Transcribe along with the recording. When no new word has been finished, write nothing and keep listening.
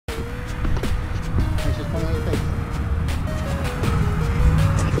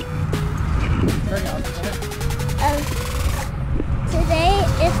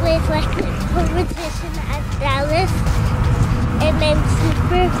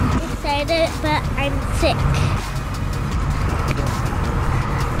sick.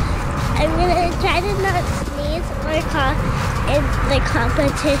 I'm gonna try to not sneeze or cough in the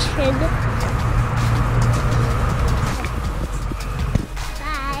competition.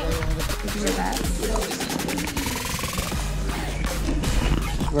 Bye.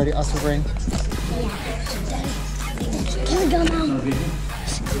 Ready, Austin Rain? Yeah. Can we go now?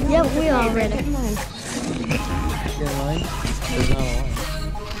 Yep, we all ready. Come on. Get in line? There's not a line.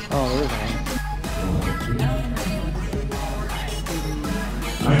 Oh, there is a line.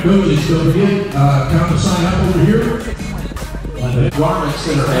 Alright, coaches, don't forget, count to sign up over here.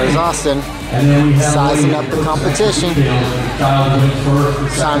 There's Austin. And then we have sizing up the competition.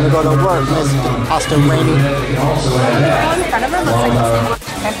 Time to go to work, Miss Austin Rainey.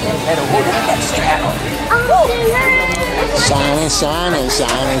 Shining, shining,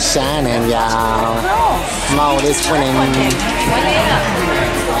 shining, shining, y'all. Mode is winning.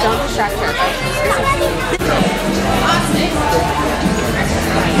 Don't distract her.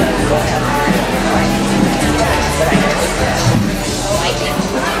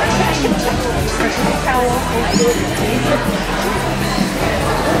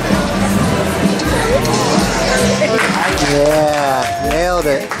 Yeah, nailed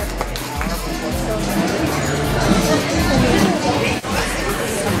it.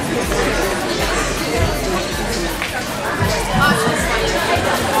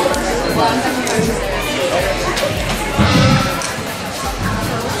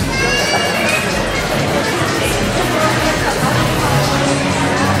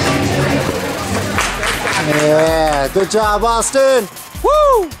 Yeah, good job, Austin.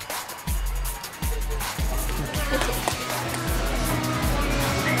 Woo!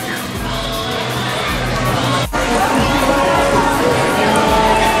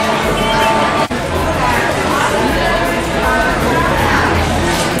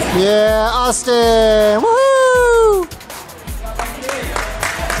 Yeah, Austin. Woo!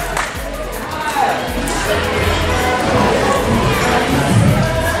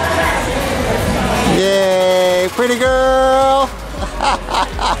 Yay, pretty girl. All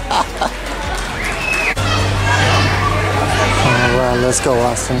right, let's go,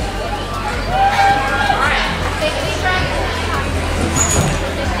 Austin.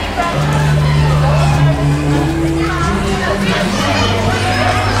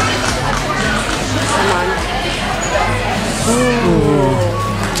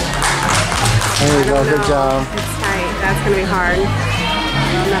 There you go, good job. It's tight. That's going to be hard.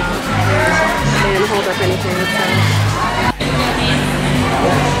 No. They didn't hold up anything, so.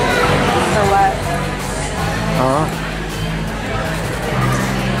 For what? Oh,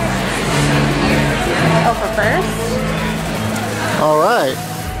 for first? All right.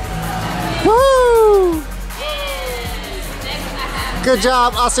 Woo! Good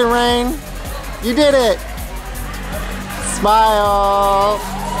job, Austin Rain. You did it. Smile.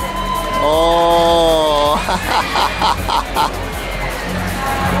 Oh.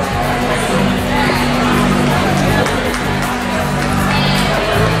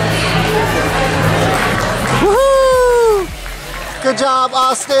 Woohoo! Good job,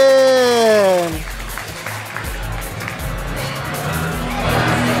 Austin.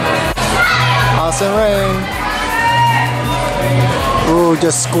 Austin Rain. Ooh,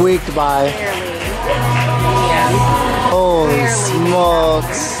 just squeaked by. Holy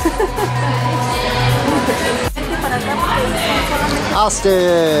smokes.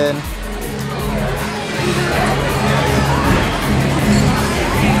 Austin.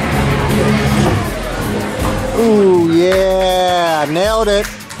 Ooh, yeah, nailed it.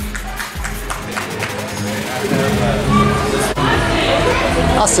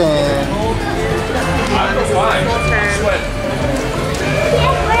 Austin.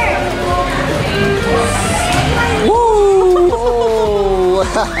 Woo!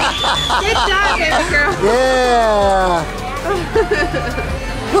 Good job, baby girl. Yeah.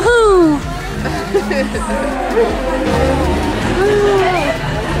 Woohoo!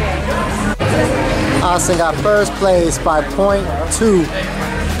 Austin got first place by .2.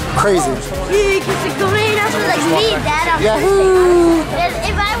 Crazy. Because the Koreans are like me, Dad. Yahoo!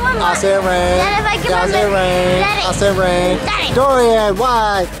 If I want more, Austin Rain. Dad, if I give Austin Rain. Daddy. Austin Rain. Daddy. Dorian,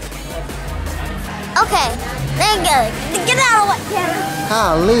 why? Okay, there you go. Get out of the way.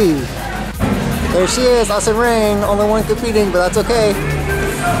 Golly. There she is, Austin Rain. Only one competing, but that's okay.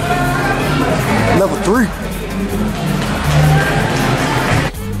 Level 3.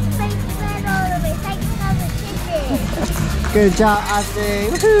 Good job,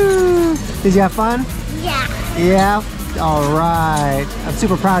 Austin. Woohoo! Did you have fun? Yeah. Yeah? All right. I'm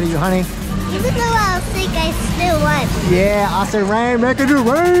super proud of you, honey. Even though I was sick, I still won. Yeah, Austin Rain making it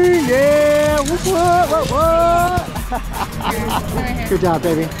rain. Yeah, what? Good job,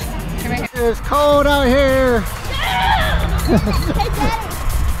 baby. It's cold out here.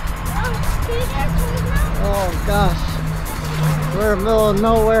 Oh gosh, we're in the middle of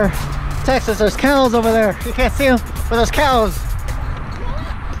nowhere, Texas. There's cows over there. You can't see them, but there's cows.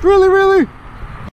 Really?